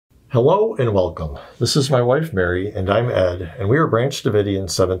Hello and welcome. This is my wife Mary and I'm Ed, and we are Branch Davidian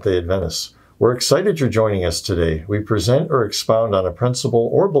Seventh-day Adventists. We're excited you're joining us today. We present or expound on a principle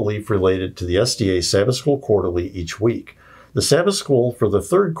or belief related to the SDA Sabbath School Quarterly each week. The Sabbath School for the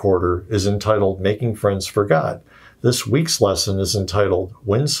third quarter is entitled Making Friends for God. This week's lesson is entitled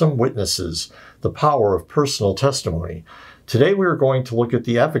Winsome Witnesses, the Power of Personal Testimony. Today we are going to look at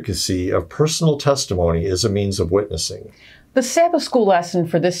the efficacy of personal testimony as a means of witnessing. The Sabbath School lesson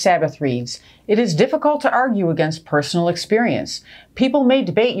for this Sabbath reads, "It is difficult to argue against personal experience. People may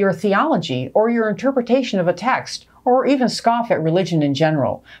debate your theology or your interpretation of a text, or even scoff at religion in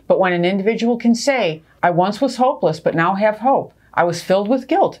general. But when an individual can say, 'I once was hopeless, but now have hope. I was filled with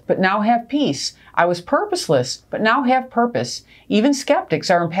guilt, but now have peace. I was purposeless, but now have purpose,' even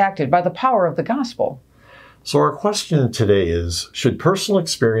skeptics are impacted by the power of the gospel." So our question today is, should personal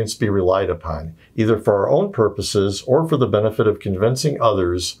experience be relied upon, either for our own purposes or for the benefit of convincing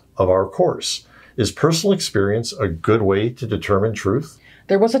others of our course? Is personal experience a good way to determine truth?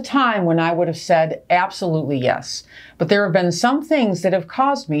 There was a time when I would have said absolutely yes, but there have been some things that have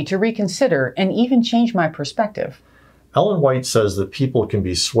caused me to reconsider and even change my perspective. Ellen White says that people can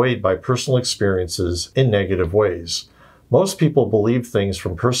be swayed by personal experiences in negative ways. Most people believe things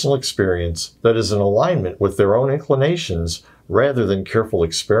from personal experience that is in alignment with their own inclinations rather than careful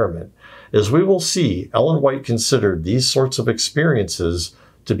experiment. As we will see, Ellen White considered these sorts of experiences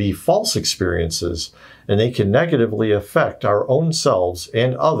to be false experiences, and they can negatively affect our own selves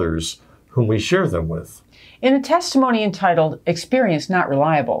and others whom we share them with. In a testimony entitled "Experience Not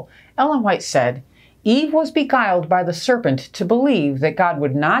Reliable," Ellen White said, "Eve was beguiled by the serpent to believe that God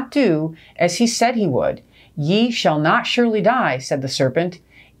would not do as he said he would. 'Ye shall not surely die,' said the serpent.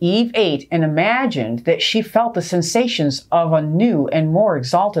 Eve ate and imagined that she felt the sensations of a new and more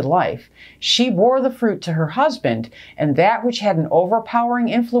exalted life. She bore the fruit to her husband, and that which had an overpowering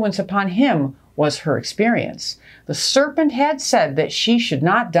influence upon him was her experience. The serpent had said that she should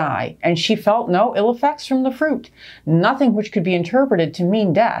not die, and she felt no ill effects from the fruit, nothing which could be interpreted to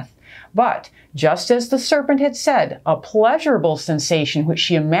mean death. But, just as the serpent had said, a pleasurable sensation which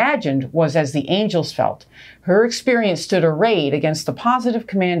she imagined was as the angels felt. Her experience stood arrayed against the positive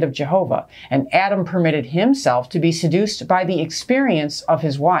command of Jehovah, and Adam permitted himself to be seduced by the experience of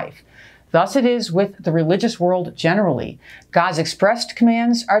his wife. Thus it is with the religious world generally. God's expressed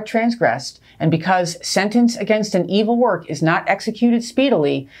commands are transgressed, and because sentence against an evil work is not executed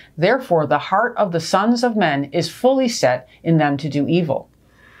speedily, therefore the heart of the sons of men is fully set in them to do evil."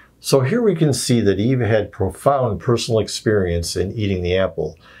 So here we can see that Eve had profound personal experience in eating the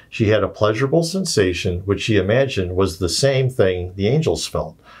apple. She had a pleasurable sensation which she imagined was the same thing the angels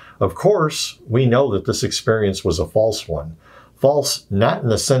felt. Of course, we know that this experience was a false one. False not in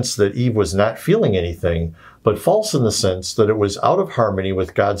the sense that Eve was not feeling anything, but false in the sense that it was out of harmony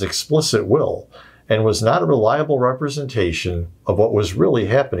with God's explicit will and was not a reliable representation of what was really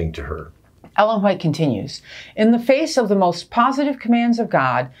happening to her. Ellen White continues, "In the face of the most positive commands of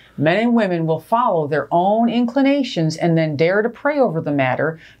God, men and women will follow their own inclinations and then dare to pray over the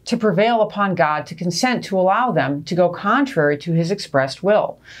matter to prevail upon God to consent to allow them to go contrary to his expressed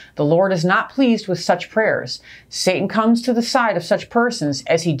will. The Lord is not pleased with such prayers. Satan comes to the side of such persons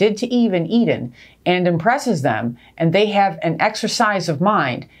as he did to Eve in Eden and impresses them, and they have an exercise of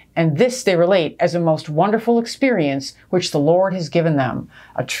mind, and this they relate as a most wonderful experience which the Lord has given them.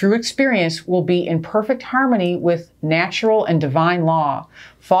 A true experience will be in perfect harmony with natural and divine law.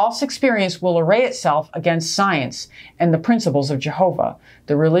 False experience will array itself against science and the principles of Jehovah.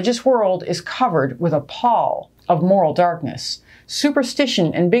 The religious world is covered with a pall of moral darkness.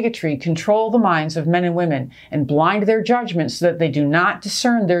 Superstition and bigotry control the minds of men and women and blind their judgment so that they do not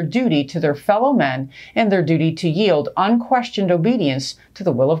discern their duty to their fellow men and their duty to yield unquestioned obedience to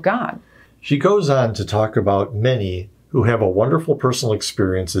the will of God." She goes on to talk about many who have a wonderful personal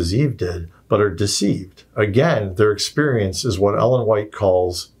experience as Eve did, but are deceived. Again, their experience is what Ellen White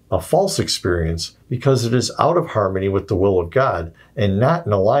calls a false experience because it is out of harmony with the will of God and not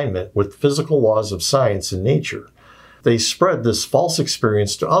in alignment with physical laws of science and nature. They spread this false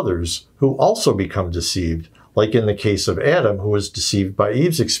experience to others who also become deceived, like in the case of Adam, who was deceived by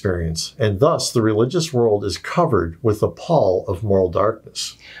Eve's experience, and thus the religious world is covered with a pall of moral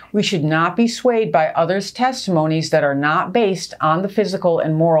darkness. We should not be swayed by others' testimonies that are not based on the physical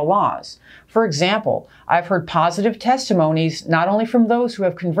and moral laws. For example, I've heard positive testimonies not only from those who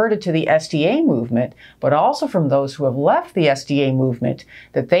have converted to the SDA movement, but also from those who have left the SDA movement,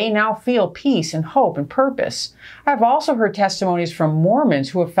 that they now feel peace and hope and purpose. I've also heard testimonies from Mormons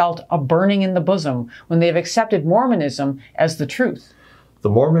who have felt a burning in the bosom when they have accepted Mormonism as the truth. The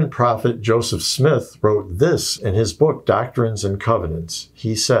Mormon prophet Joseph Smith wrote this in his book, Doctrines and Covenants.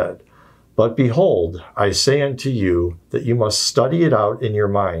 He said, "But behold, I say unto you that you must study it out in your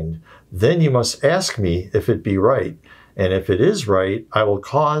mind. Then you must ask me if it be right. And if it is right, I will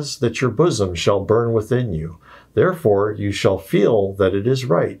cause that your bosom shall burn within you. Therefore you shall feel that it is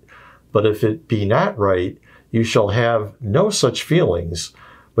right. But if it be not right, you shall have no such feelings,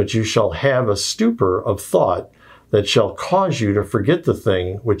 but you shall have a stupor of thought that shall cause you to forget the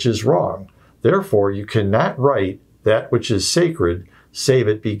thing which is wrong. Therefore you cannot write that which is sacred, save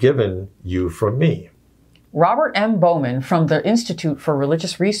it be given you from me." Robert M. Bowman from the Institute for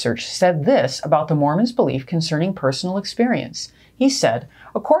Religious Research said this about the Mormons' belief concerning personal experience. He said,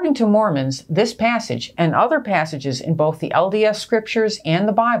 "According to Mormons, this passage and other passages in both the LDS scriptures and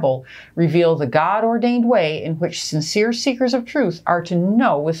the Bible reveal the God-ordained way in which sincere seekers of truth are to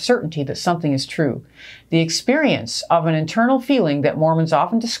know with certainty that something is true. The experience of an internal feeling that Mormons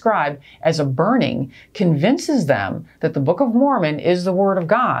often describe as a burning convinces them that the Book of Mormon is the Word of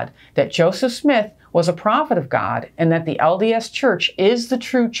God, that Joseph Smith was a prophet of God, and that the LDS Church is the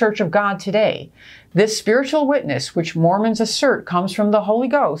true Church of God today. This spiritual witness, which Mormons assert comes from the Holy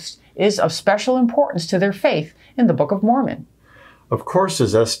Ghost, is of special importance to their faith in the Book of Mormon." Of course,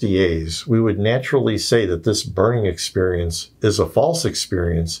 as SDAs, we would naturally say that this burning experience is a false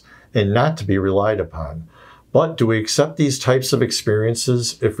experience and not to be relied upon. But do we accept these types of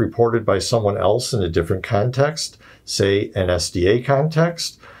experiences if reported by someone else in a different context, say an SDA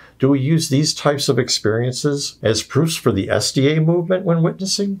context? Do we use these types of experiences as proofs for the SDA movement when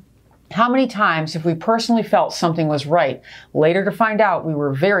witnessing? How many times have we personally felt something was right, later to find out we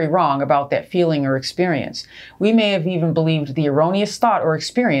were very wrong about that feeling or experience? We may have even believed the erroneous thought or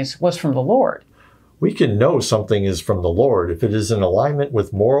experience was from the Lord. We can know something is from the Lord if it is in alignment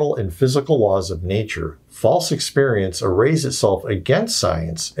with moral and physical laws of nature. False experience arrays itself against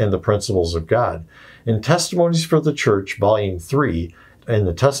science and the principles of God. In Testimonies for the Church, Volume 3, and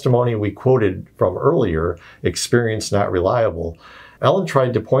the testimony we quoted from earlier, Experience Not Reliable, Ellen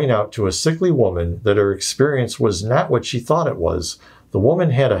tried to point out to a sickly woman that her experience was not what she thought it was. The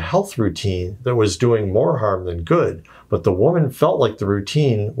woman had a health routine that was doing more harm than good, but the woman felt like the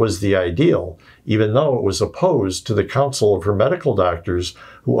routine was the ideal, even though it was opposed to the counsel of her medical doctors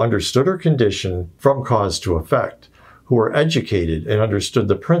who understood her condition from cause to effect, who were educated and understood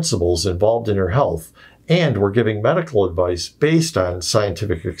the principles involved in her health, and were giving medical advice based on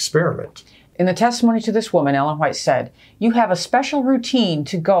scientific experiment. In the testimony to this woman, Ellen White said, "You have a special routine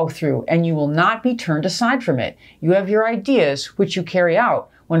to go through, and you will not be turned aside from it. You have your ideas, which you carry out,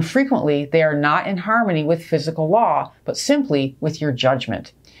 when frequently they are not in harmony with physical law, but simply with your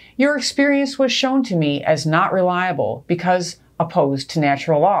judgment. Your experience was shown to me as not reliable because opposed to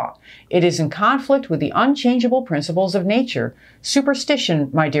natural law. It is in conflict with the unchangeable principles of nature.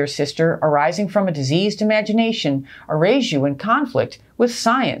 Superstition, my dear sister, arising from a diseased imagination, arrays you in conflict with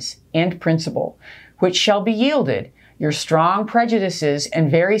science and principle, which shall be yielded. Your strong prejudices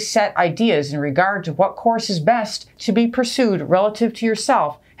and very set ideas in regard to what course is best to be pursued relative to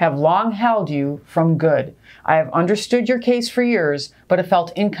yourself have long held you from good. I have understood your case for years, but have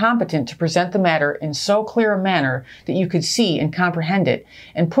felt incompetent to present the matter in so clear a manner that you could see and comprehend it,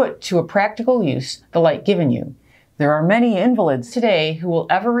 and put to a practical use the light given you. There are many invalids today who will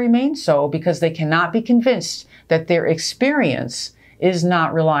ever remain so because they cannot be convinced that their experience is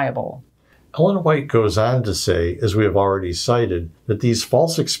not reliable." Ellen White goes on to say, as we have already cited, that these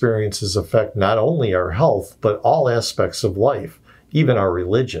false experiences affect not only our health, but all aspects of life, even our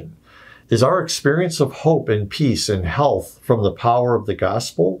religion. Is our experience of hope and peace and health from the power of the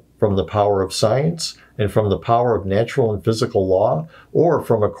gospel, from the power of science, and from the power of natural and physical law, or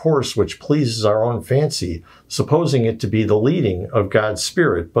from a course which pleases our own fancy, supposing it to be the leading of God's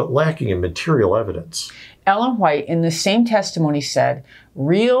Spirit, but lacking in material evidence? Ellen White, in the same testimony, said,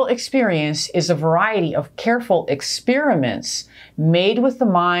 "Real experience is a variety of careful experiments made with the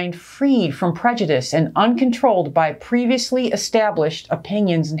mind freed from prejudice and uncontrolled by previously established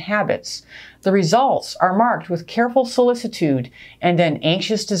opinions and habits. The results are marked with careful solicitude and an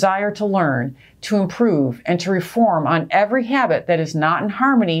anxious desire to learn, to improve, and to reform on every habit that is not in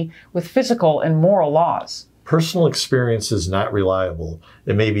harmony with physical and moral laws." Personal experience is not reliable.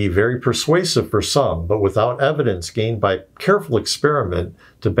 It may be very persuasive for some, but without evidence gained by careful experiment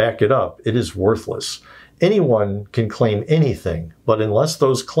to back it up, it is worthless. Anyone can claim anything, but unless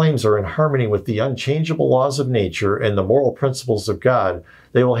those claims are in harmony with the unchangeable laws of nature and the moral principles of God,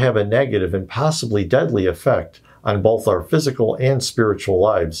 they will have a negative and possibly deadly effect on both our physical and spiritual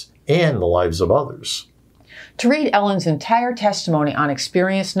lives and the lives of others. To read Ellen's entire testimony on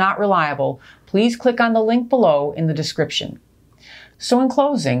experience not reliable, please click on the link below in the description. So in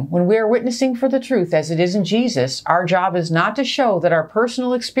closing, when we are witnessing for the truth as it is in Jesus, our job is not to show that our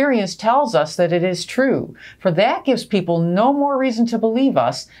personal experience tells us that it is true, for that gives people no more reason to believe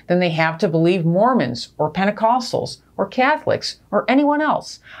us than they have to believe Mormons or Pentecostals or Catholics or anyone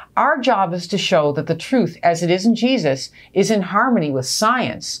else. Our job is to show that the truth as it is in Jesus is in harmony with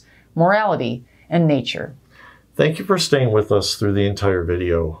science, morality, and nature. Thank you for staying with us through the entire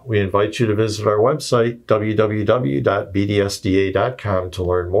video. We invite you to visit our website, www.bdsda.com, to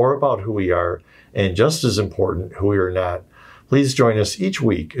learn more about who we are, and just as important, who we are not. Please join us each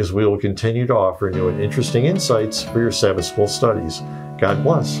week as we will continue to offer new and interesting insights for your Sabbath School studies. God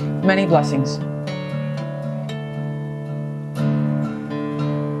bless. Many blessings.